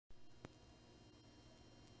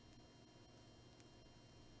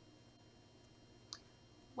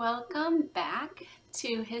Welcome back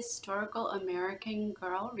to Historical American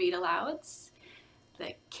Girl Read-Alouds.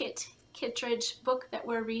 The Kit Kittredge book that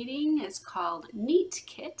we're reading is called Neat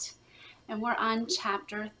Kit, and we're on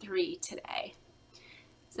chapter 3 today.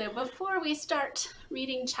 So before we start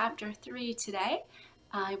reading chapter 3 today,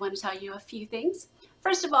 I want to tell you a few things.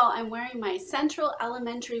 First of all, I'm wearing my Central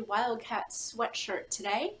Elementary Wildcat sweatshirt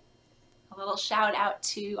today. A little shout out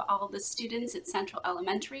to all the students at Central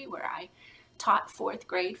Elementary, where I taught 4th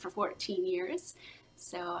grade for 14 years.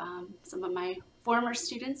 So some of my former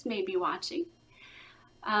students may be watching.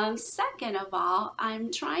 Second of all,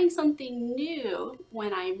 I'm trying something new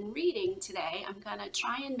when I'm reading today. I'm gonna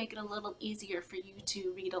try and make it a little easier for you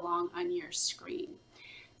to read along on your screen.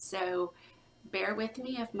 So bear with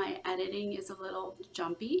me if my editing is a little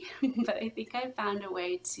jumpy, but I think I found a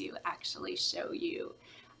way to actually show you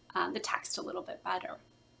the text a little bit better.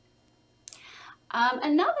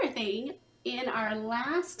 Another thing, in our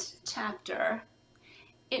last chapter,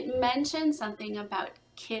 it mentioned something about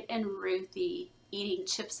Kit and Ruthie eating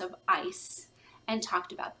chips of ice and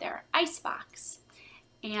talked about their ice box.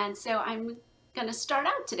 And so I'm going to start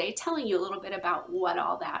out today telling you a little bit about what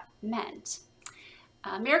all that meant.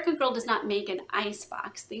 American Girl does not make an ice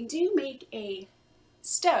box. They do make a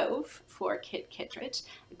stove for Kit Kittredge.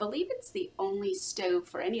 I believe it's the only stove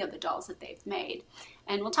for any of the dolls that they've made.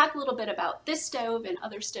 And we'll talk a little bit about this stove and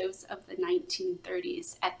other stoves of the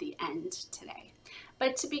 1930s at the end today.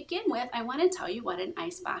 But to begin with, I want to tell you what an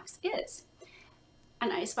icebox is.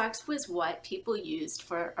 An icebox was what people used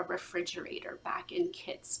for a refrigerator back in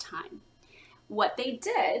Kit's time. What they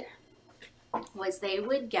did was they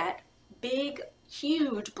would get big,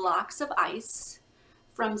 huge blocks of ice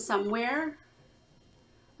from somewhere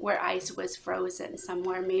where ice was frozen,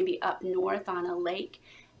 somewhere maybe up north on a lake.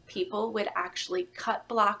 People would actually cut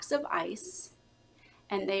blocks of ice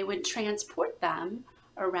and they would transport them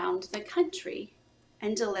around the country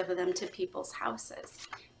and deliver them to people's houses.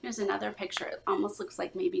 Here's another picture. It almost looks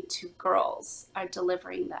like maybe two girls are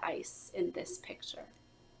delivering the ice in this picture.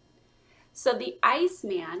 So the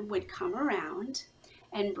Iceman would come around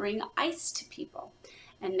and bring ice to people.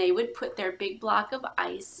 And they would put their big block of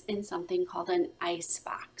ice in something called an ice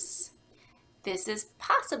box. This is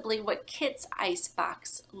possibly what Kit's ice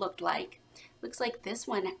box looked like. Looks like this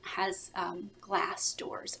one has glass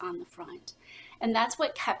doors on the front. And that's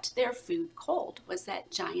what kept their food cold, was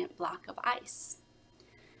that giant block of ice.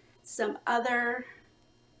 Some other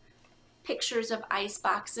pictures of ice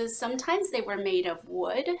boxes. Sometimes they were made of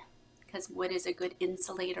wood, because wood is a good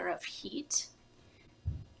insulator of heat.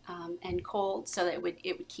 And cold, so that it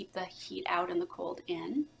would keep the heat out and the cold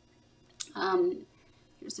in.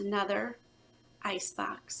 Here's another ice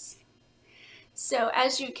box. So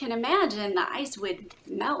as you can imagine, the ice would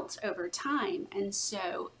melt over time, and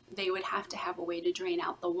so they would have to have a way to drain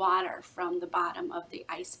out the water from the bottom of the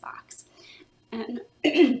ice box. And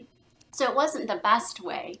so it wasn't the best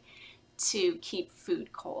way to keep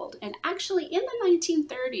food cold. And actually in the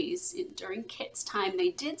 1930s, during Kit's time, they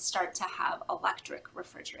did start to have electric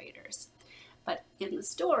refrigerators. But in the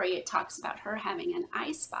story, it talks about her having an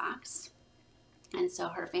ice box, and so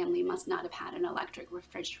her family must not have had an electric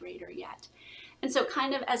refrigerator yet. And so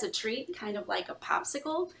kind of as a treat, kind of like a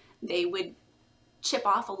popsicle, they would chip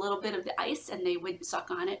off a little bit of the ice and they would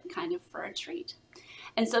suck on it kind of for a treat.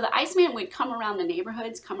 And so the Iceman would come around the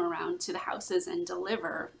neighborhoods, come around to the houses and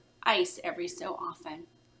deliver ice every so often.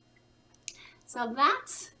 So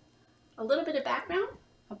that's a little bit of background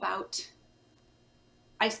about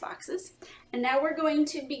ice boxes. And now we're going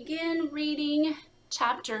to begin reading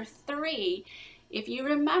chapter 3. If you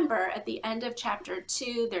remember, at the end of chapter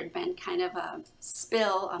 2, there'd been kind of a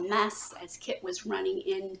spill, a mess, as Kit was running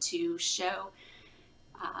in to show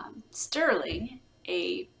Sterling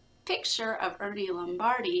a picture of Ernie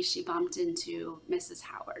Lombardi. She bumped into Mrs.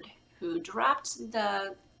 Howard, who dropped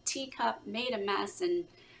the teacup, made a mess, and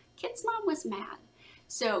Kit's mom was mad.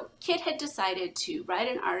 So Kit had decided to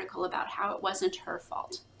write an article about how it wasn't her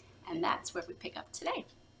fault. And that's where we pick up today.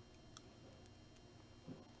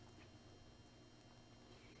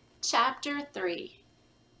 Chapter 3,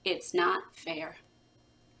 It's Not Fair.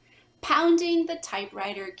 Pounding the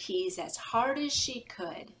typewriter keys as hard as she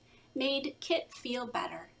could made Kit feel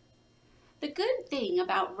better. The good thing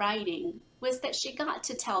about writing was that she got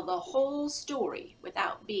to tell the whole story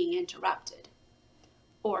without being interrupted,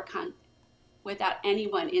 or without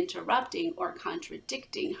anyone interrupting or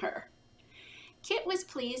contradicting her. Kit was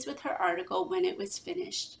pleased with her article when it was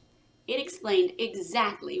finished. It explained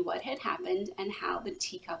exactly what had happened and how the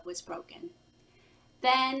teacup was broken.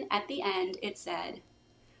 Then, at the end, it said,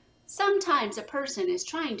 "Sometimes a person is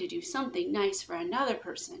trying to do something nice for another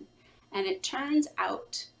person, and it turns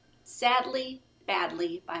out sadly,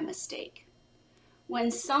 badly by mistake.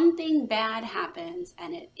 When something bad happens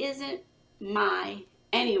and it isn't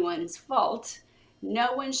anyone's fault,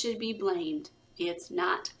 no one should be blamed. It's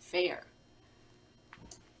not fair.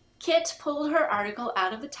 Kit pulled her article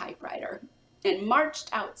out of the typewriter and marched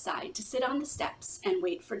outside to sit on the steps and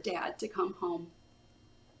wait for Dad to come home.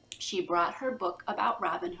 She brought her book about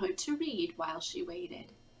Robin Hood to read while she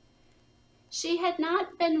waited. She had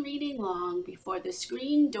not been reading long before the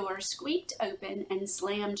screen door squeaked open and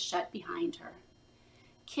slammed shut behind her.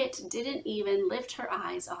 Kit didn't even lift her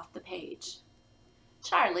eyes off the page.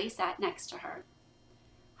 Charlie sat next to her.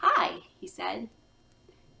 "Hi," he said.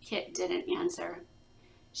 Kit didn't answer.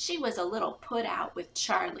 She was a little put out with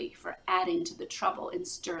Charlie for adding to the trouble in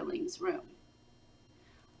Sterling's room.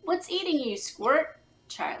 "What's eating you, Squirt?"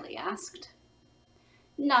 Charlie asked.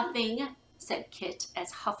 "Nothing," said Kit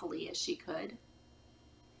as huffily as she could.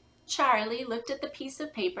 Charlie looked at the piece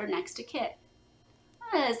of paper next to Kit.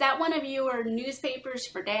 "Is that one of your newspapers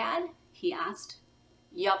for Dad?" he asked.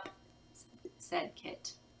 "Yup," said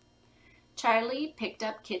Kit. Charlie picked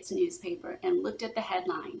up Kit's newspaper and looked at the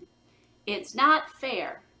headline. "It's not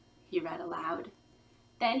fair," he read aloud.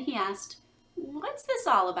 Then he asked, "What's this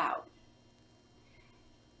all about?"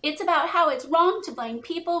 "It's about how it's wrong to blame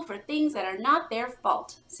people for things that are not their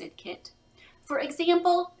fault," said Kit. "For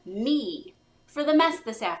example, me, for the mess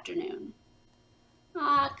this afternoon."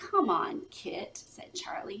 "Ah, come on, Kit," said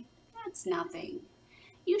Charlie. "That's nothing.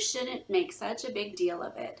 You shouldn't make such a big deal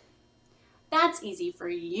of it." "That's easy for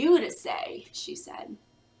you to say," she said.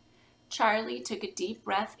 Charlie took a deep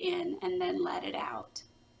breath in and then let it out.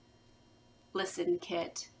 "Listen,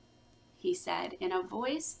 Kit," he said in a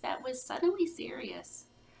voice that was suddenly serious.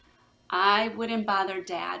 "I wouldn't bother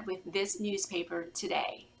Dad with this newspaper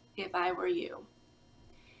today if I were you."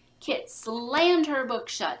 Kit slammed her book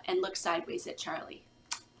shut and looked sideways at Charlie.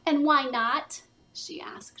 "And why not?" she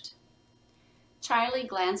asked. Charlie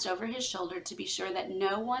glanced over his shoulder to be sure that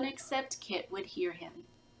no one except Kit would hear him.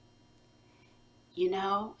 "You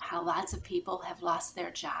know how lots of people have lost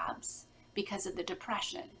their jobs because of the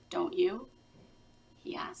Depression, don't you?"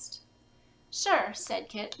 he asked. "Sure," said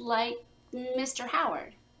Kit, "like Mr.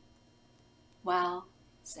 Howard." "Well,"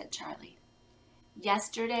 said Charlie,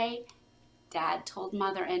 "yesterday Dad told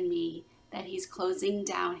Mother and me that he's closing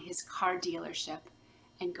down his car dealership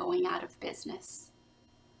and going out of business."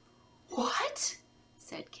 "What?"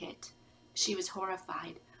 said Kit. She was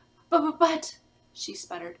horrified. But, she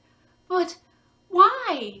sputtered, "But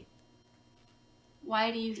why?"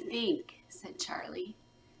 "Why do you think?" said Charlie.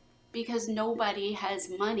 "Because nobody has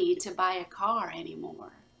money to buy a car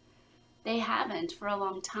anymore. They haven't for a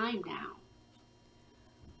long time now."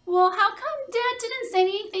 "Well, how come Dad didn't say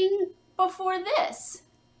anything before this?"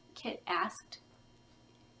 Kit asked.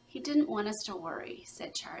 "He didn't want us to worry,"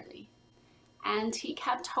 said Charlie. "And he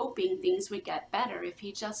kept hoping things would get better if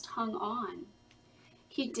he just hung on.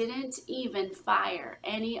 He didn't even fire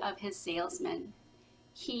any of his salesmen.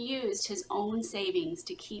 He used his own savings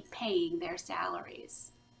to keep paying their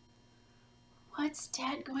salaries." "What's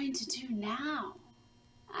Dad going to do now?"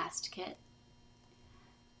 asked Kit.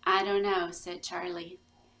 "I don't know," said Charlie.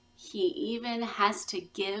 "He even has to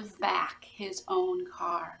give back his own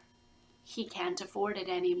car. He can't afford it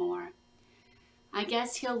anymore. I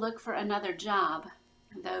guess he'll look for another job,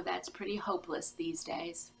 though that's pretty hopeless these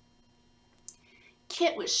days."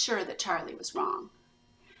 Kit was sure that Charlie was wrong.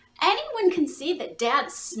 "Anyone can see that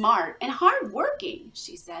Dad's smart and hardworking,"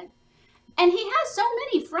 she said. "And he has so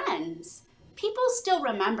many friends. People still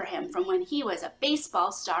remember him from when he was a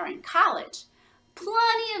baseball star in college.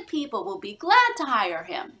 Plenty of people will be glad to hire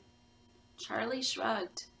him." Charlie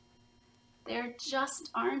shrugged. "There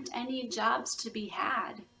just aren't any jobs to be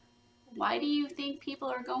had. Why do you think people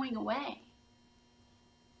are going away?"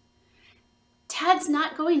 "Dad's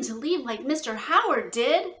not going to leave like Mr. Howard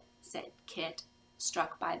did," said Kit,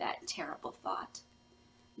 struck by that terrible thought.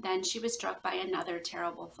 Then she was struck by another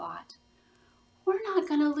terrible thought. "We're not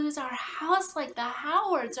going to lose our house like the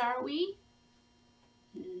Howards, are we?"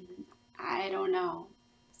 "I don't know,"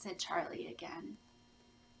 said Charlie again.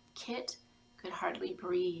 Kit could hardly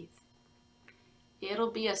breathe.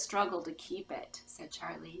 "It'll be a struggle to keep it," said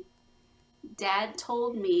Charlie. "Dad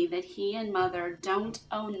told me that he and Mother don't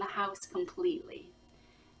own the house completely.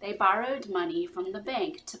 They borrowed money from the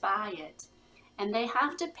bank to buy it, and they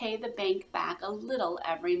have to pay the bank back a little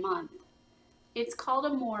every month. It's called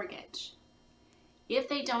a mortgage. If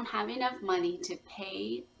they don't have enough money to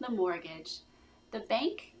pay the mortgage, the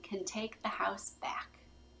bank can take the house back."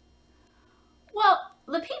 "Well,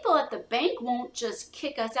 the people at the bank won't just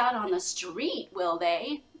kick us out on the street, will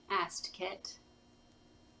they?" asked Kit.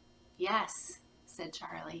 "Yes," said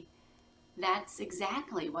Charlie. That's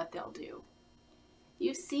exactly what they'll do.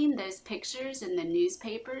 You've seen those pictures in the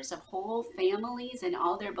newspapers of whole families and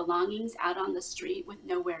all their belongings out on the street with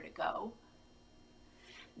nowhere to go.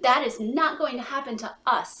 That is not going to happen to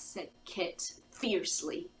us, said Kit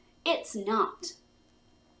fiercely. It's not.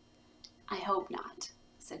 I hope not,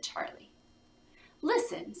 said Charlie.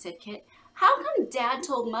 Listen, said Kit, how come Dad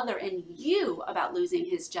told Mother and you about losing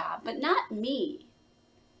his job, but not me?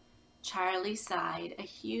 Charlie sighed a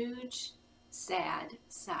huge, sad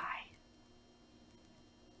sigh.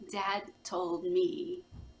 Dad told me,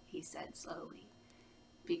 he said slowly,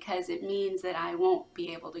 because it means that I won't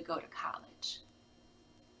be able to go to college.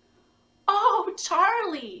 Oh,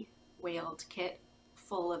 Charlie, wailed Kit,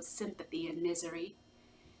 full of sympathy and misery.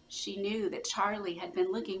 She knew that Charlie had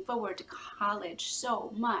been looking forward to college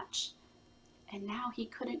so much, and now he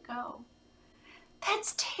couldn't go.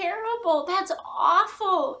 That's terrible. That's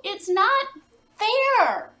awful. It's not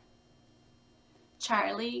fair.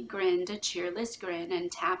 Charlie grinned a cheerless grin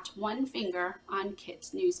and tapped one finger on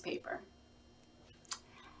Kit's newspaper.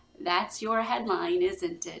 That's your headline,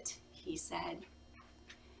 isn't it? He said.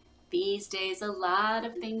 These days, a lot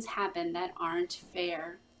of things happen that aren't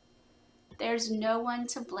fair. There's no one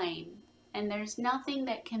to blame, and there's nothing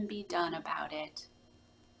that can be done about it.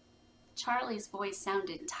 Charlie's voice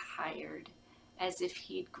sounded tired, as if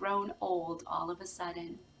he'd grown old all of a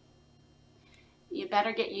sudden. You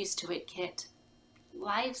better get used to it, Kit.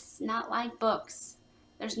 Life's not like books.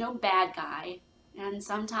 There's no bad guy, and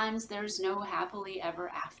sometimes there's no happily ever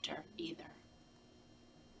after either.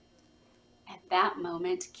 At that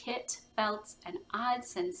moment, Kit felt an odd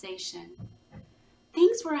sensation.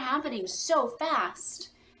 Things were happening so fast.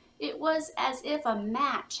 It was as if a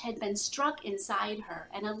match had been struck inside her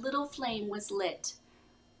and a little flame was lit,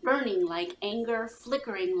 burning like anger,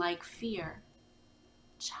 flickering like fear.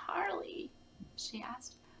 Charlie, she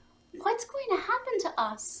asked, what's going to happen to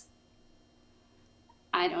us?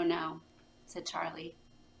 I don't know, said Charlie.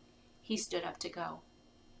 He stood up to go.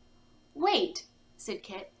 Wait, said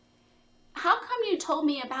Kit. How come you told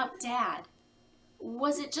me about Dad?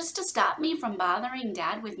 Was it just to stop me from bothering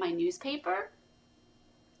Dad with my newspaper?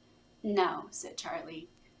 No, said Charlie.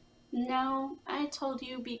 No, I told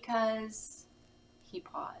you because... He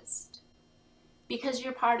paused. Because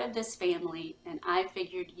you're part of this family, and I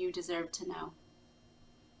figured you deserved to know.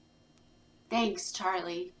 Thanks,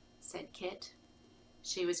 Charlie, said Kit.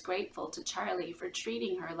 She was grateful to Charlie for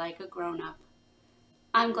treating her like a grown-up.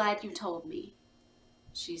 I'm glad you told me,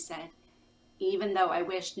 she said, even though I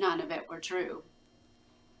wished none of it were true.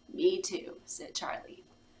 Me too, said Charlie.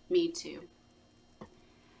 Me too.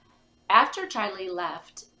 After Charlie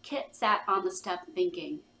left, Kit sat on the step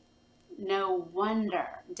thinking, no wonder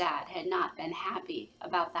Dad had not been happy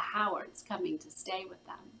about the Howards coming to stay with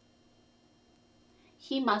them.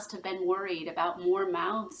 He must have been worried about more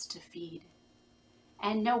mouths to feed.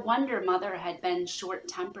 And no wonder Mother had been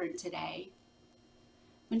short-tempered today.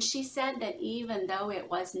 When she said that even though it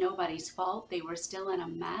was nobody's fault, they were still in a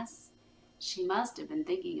mess, she must have been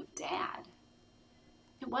thinking of Dad.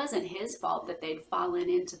 It wasn't his fault that they'd fallen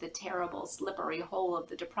into the terrible, slippery hole of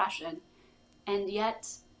the Depression, and yet,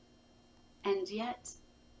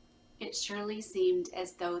 it surely seemed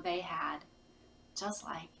as though they had, just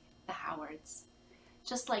like the Howards,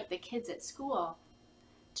 just like the kids at school,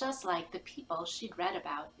 just like the people she'd read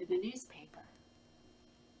about in the newspaper.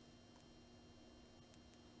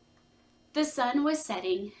 The sun was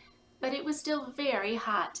setting, but it was still very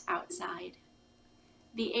hot outside.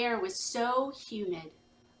 The air was so humid,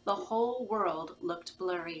 the whole world looked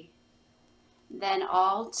blurry. Then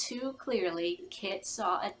all too clearly, Kit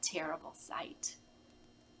saw a terrible sight.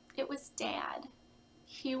 It was Dad.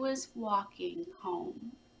 He was walking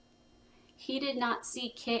home. He did not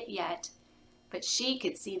see Kit yet, but she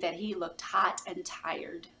could see that he looked hot and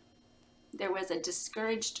tired. There was a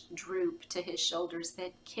discouraged droop to his shoulders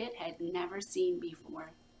that Kit had never seen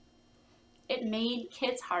before. It made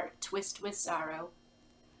Kit's heart twist with sorrow.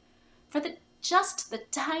 For just the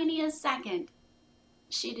tiniest second,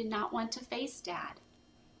 she did not want to face Dad.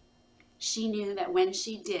 She knew that when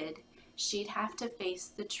she did, she'd have to face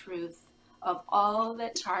the truth of all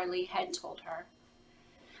that Charlie had told her.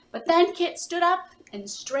 But then Kit stood up and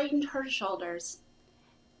straightened her shoulders.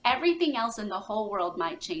 Everything else in the whole world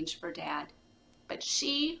might change for Dad, but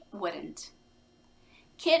she wouldn't.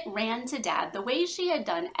 Kit ran to Dad the way she had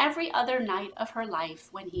done every other night of her life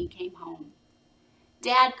when he came home.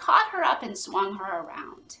 Dad caught her up and swung her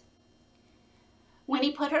around. When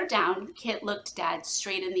he put her down, Kit looked Dad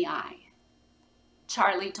straight in the eye.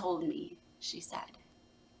 Charlie told me, she said.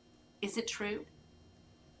 Is it true?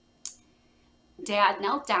 Dad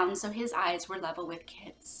knelt down so his eyes were level with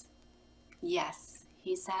Kit's. "Yes,"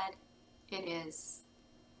 he said, "it is."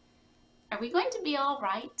 "Are we going to be all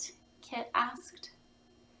right?" Kit asked.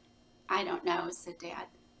 "I don't know," said Dad.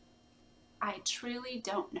 "I truly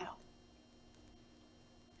don't know."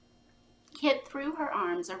 Kit threw her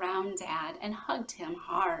arms around Dad and hugged him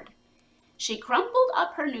hard. She crumpled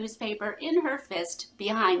up her newspaper in her fist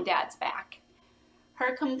behind Dad's back.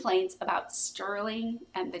 Her complaints about Sterling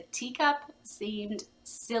and the teacup seemed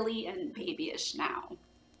silly and babyish now.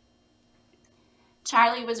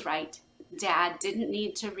 Charlie was right. Dad didn't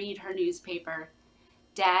need to read her newspaper.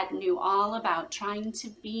 Dad knew all about trying to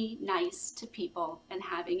be nice to people and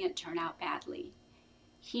having it turn out badly.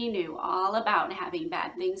 He knew all about having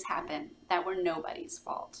bad things happen that were nobody's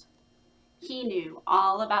fault. He knew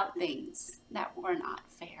all about things that were not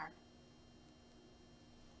fair.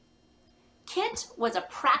 Kit was a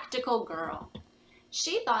practical girl.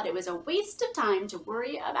 She thought it was a waste of time to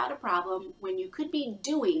worry about a problem when you could be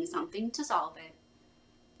doing something to solve it.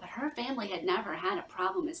 But her family had never had a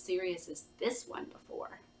problem as serious as this one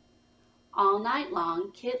before. All night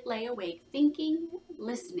long, Kit lay awake thinking,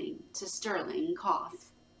 listening to Sterling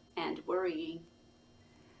cough, and worrying.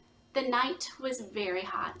 The night was very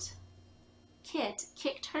hot. Kit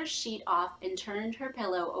kicked her sheet off and turned her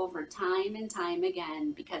pillow over time and time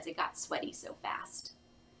again because it got sweaty so fast.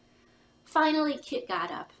 Finally, Kit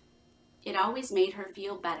got up. It always made her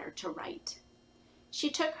feel better to write. She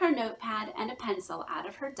took her notepad and a pencil out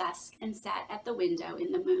of her desk and sat at the window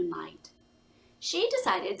in the moonlight. She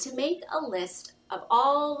decided to make a list of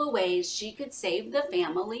all the ways she could save the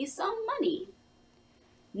family some money.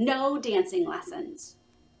 No dancing lessons.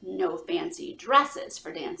 No fancy dresses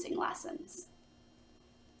for dancing lessons.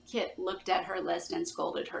 Kit looked at her list and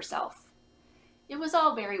scolded herself. It was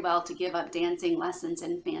all very well to give up dancing lessons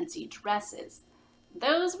and fancy dresses.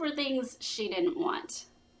 Those were things she didn't want.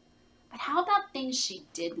 But how about things she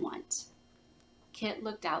did want? Kit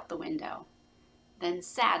looked out the window. Then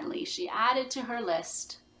sadly she added to her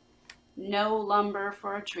list, no lumber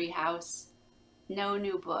for a treehouse, no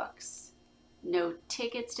new books, no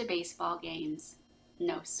tickets to baseball games,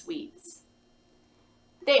 no sweets.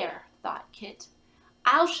 There, thought Kit,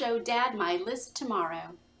 I'll show Dad my list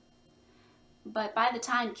tomorrow. But by the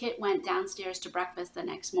time Kit went downstairs to breakfast the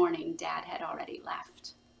next morning, Dad had already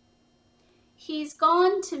left. "He's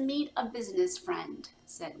gone to meet a business friend,"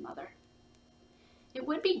 said Mother. "It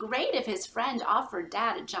would be great if his friend offered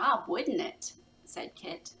Dad a job, wouldn't it?" said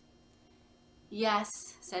Kit.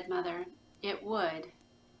 "Yes," said Mother, "it would."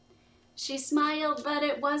 She smiled, but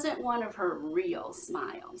it wasn't one of her real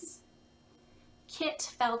smiles. Kit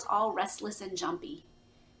felt all restless and jumpy.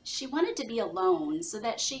 She wanted to be alone so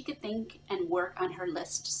that she could think and work on her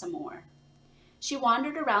list some more. She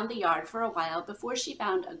wandered around the yard for a while before she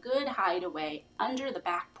found a good hideaway under the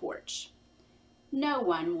back porch. "No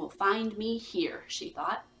one will find me here," she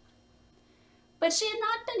thought. But she had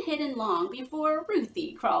not been hidden long before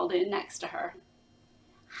Ruthie crawled in next to her.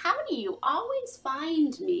 "How do you always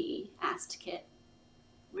find me?" asked Kit.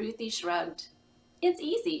 Ruthie shrugged. "It's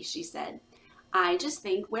easy," she said. "I just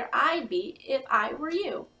think where I'd be if I were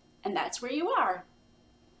you, and that's where you are.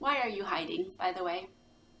 Why are you hiding, by the way?"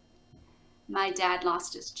 "My dad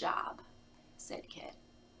lost his job," said Kit.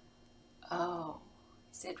 "Oh,"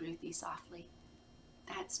 said Ruthie softly.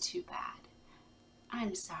 "That's too bad.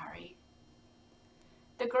 I'm sorry."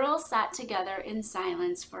 The girls sat together in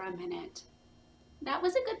silence for a minute. That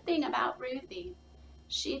was a good thing about Ruthie.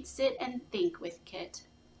 She'd sit and think with Kit.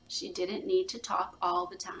 She didn't need to talk all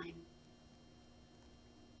the time.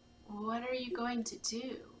 "What are you going to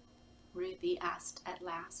do?" Ruthie asked at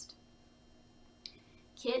last.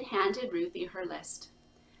 Kit handed Ruthie her list.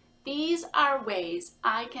 "These are ways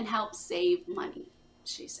I can help save money,"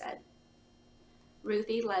 she said.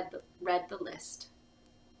 Ruthie read the list.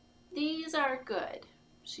 "These are good,"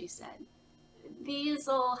 she said.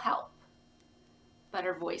 "These'll help." But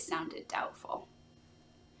her voice sounded doubtful.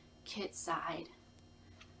 Kit sighed.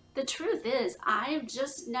 "The truth is, I've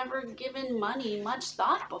just never given money much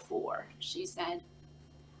thought before," she said.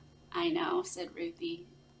 "I know," said Ruthie.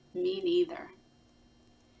 "Me neither."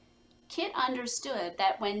 Kit understood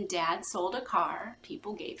that when Dad sold a car,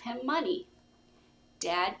 people gave him money.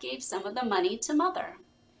 Dad gave some of the money to Mother.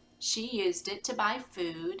 She used it to buy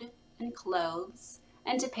food and clothes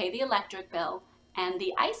and to pay the electric bill and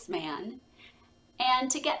the iceman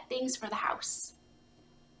and to get things for the house.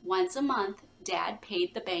 Once a month, Dad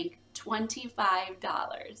paid the bank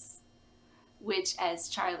 $25, which, as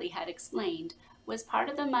Charlie had explained, was part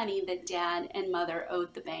of the money that Dad and Mother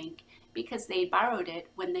owed the bank because they borrowed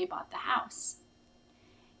it when they bought the house.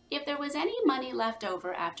 If there was any money left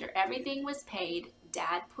over after everything was paid,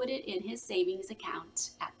 Dad put it in his savings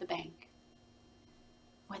account at the bank.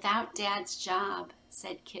 Without Dad's job,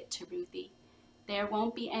 said Kit to Ruthie, there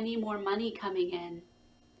won't be any more money coming in.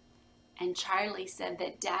 And Charlie said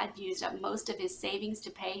that Dad used up most of his savings to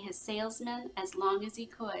pay his salesman as long as he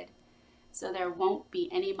could, so there won't be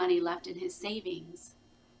any money left in his savings.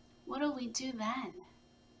 What'll we do then?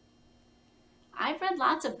 I've read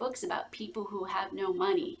lots of books about people who have no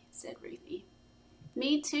money, said Ruthie.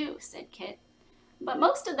 Me too, said Kit. But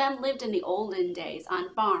most of them lived in the olden days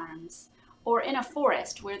on farms, or in a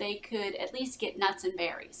forest where they could at least get nuts and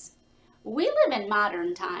berries. We live in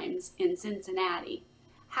modern times in Cincinnati.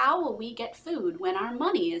 How will we get food when our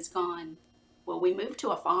money is gone? Will we move to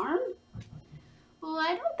a farm? Well,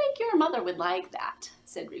 I don't think your mother would like that,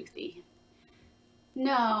 said Ruthie.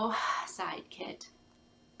 No, sighed Kit.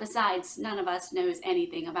 Besides, none of us knows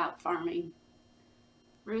anything about farming.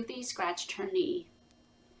 Ruthie scratched her knee.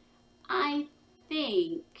 I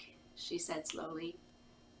think, she said slowly,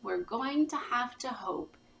 we're going to have to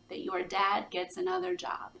hope that your dad gets another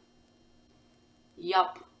job.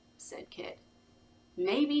 Yup, said Kit.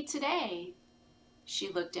 Maybe today.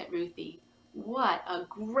 She looked at Ruthie. What a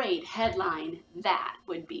great headline that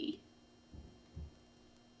would be.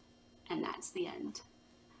 And that's the end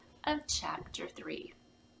of chapter 3.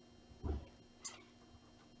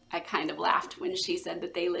 I kind of laughed when she said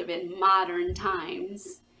that they live in modern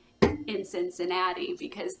times in Cincinnati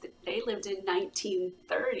because they lived in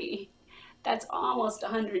 1930. That's almost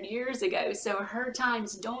 100 years ago, so her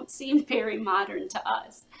times don't seem very modern to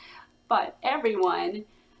us. But everyone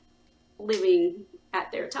living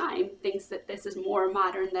at their time thinks that this is more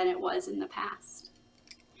modern than it was in the past.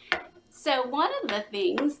 So one of the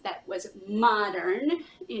things that was modern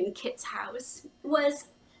in Kit's house was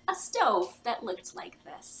a stove that looked like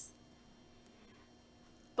this.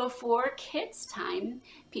 Before Kit's time,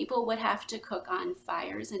 people would have to cook on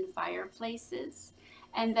fires and fireplaces.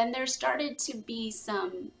 And then there started to be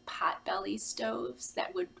some potbelly stoves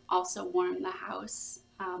that would also warm the house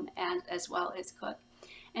and as well as cook.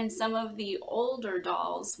 And some of the older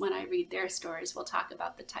dolls, when I read their stories, will talk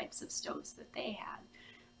about the types of stoves that they had.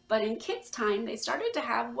 But in Kit's time, they started to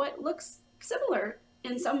have what looks similar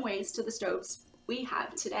in some ways to the stoves we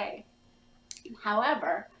have today.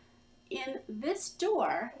 However, in this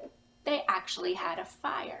door, they actually had a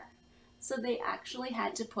fire. So they actually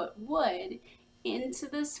had to put wood into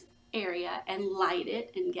this area and light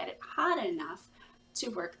it and get it hot enough to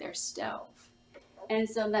work their stove. And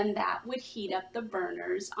so then that would heat up the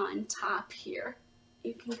burners on top here.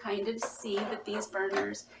 You can kind of see that these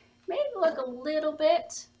burners may look a little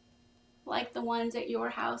bit like the ones at your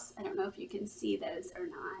house. I don't know if you can see those or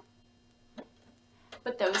not.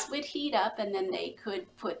 But those would heat up and then they could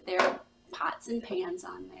put their pots and pans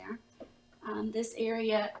on there. This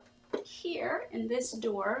area here in this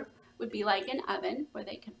door would be like an oven where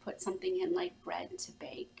they could put something in like bread to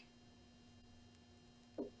bake.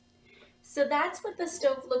 So that's what the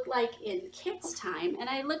stove looked like in Kit's time, and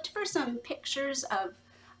I looked for some pictures of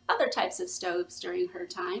other types of stoves during her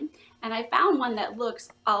time, and I found one that looks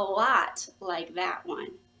a lot like that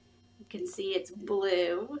one. You can see it's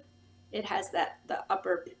blue. It has the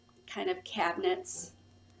upper kind of cabinets,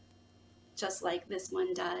 just like this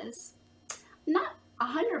one does. I'm not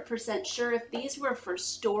 100% sure if these were for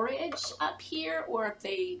storage up here or if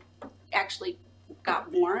they actually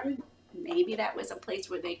got warm. Maybe that was a place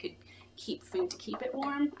where they could keep food to keep it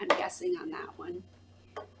warm. I'm guessing on that one.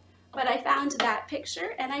 But I found that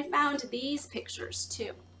picture and I found these pictures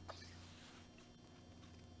too.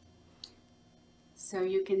 So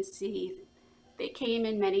you can see they came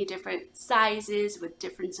in many different sizes with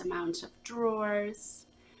different amounts of drawers.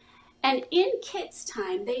 And in Kit's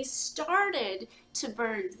time, they started to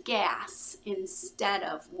burn gas instead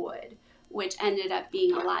of wood, which ended up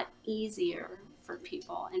being a lot easier for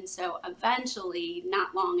people. And so eventually,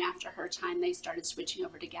 not long after her time, they started switching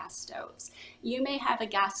over to gas stoves. You may have a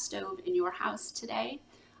gas stove in your house today.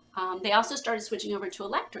 They also started switching over to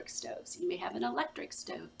electric stoves. You may have an electric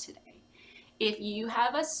stove today. If you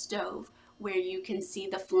have a stove where you can see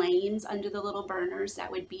the flames under the little burners, that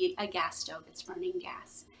would be a gas stove. It's burning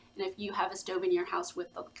gas. And if you have a stove in your house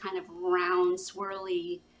with the kind of round,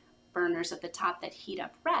 swirly burners at the top that heat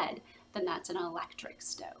up red, then that's an electric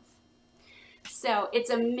stove. So it's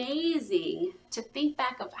amazing to think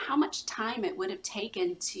back of how much time it would have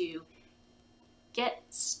taken to get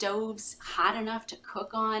stoves hot enough to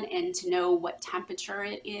cook on and to know what temperature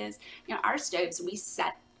it is. You know, our stoves, we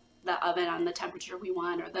set the oven on the temperature we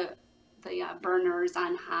want, or the burners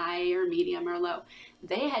on high or medium or low.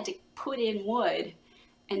 They had to put in wood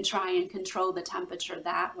and try and control the temperature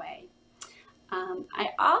that way. I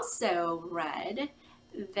also read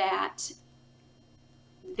that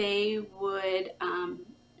they would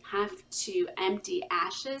have to empty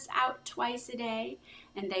ashes out twice a day,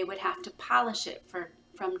 and they would have to polish it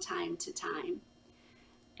from time to time,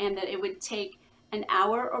 and that it would take an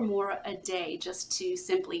hour or more a day just to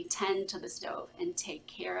simply tend to the stove and take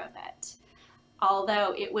care of it.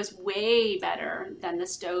 Although it was way better than the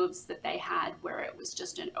stoves that they had where it was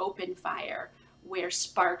just an open fire where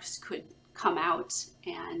sparks could come out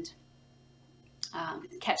and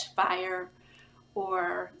catch fire,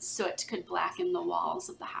 or soot could blacken the walls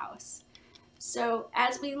of the house. So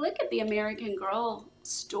as we look at the American Girl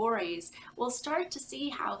stories, we'll start to see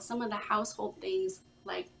how some of the household things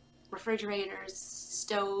like refrigerators,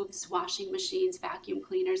 stoves, washing machines, vacuum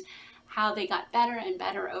cleaners, how they got better and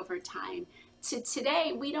better over time. To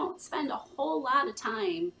today, we don't spend a whole lot of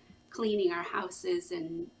time cleaning our houses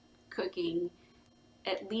and cooking,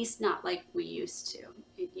 at least not like we used to.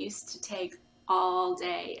 It used to take all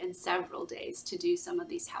day and several days to do some of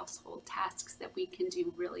these household tasks that we can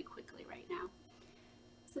do really quickly right now.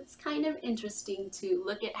 So it's kind of interesting to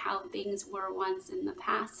look at how things were once in the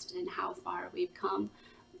past and how far we've come,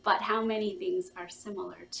 but how many things are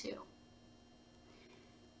similar too.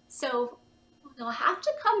 So you'll have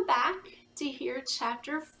to come back to hear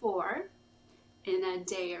chapter 4 in a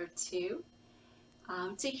day or two,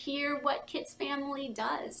 to hear what Kit's family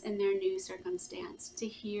does in their new circumstance, to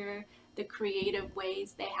hear the creative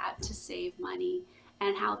ways they have to save money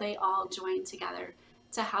and how they all join together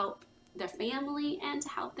to help their family and to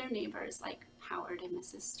help their neighbors like Howard and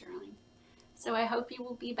Mrs. Sterling. So I hope you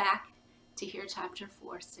will be back to hear chapter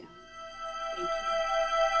 4 soon. Thank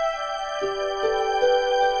you.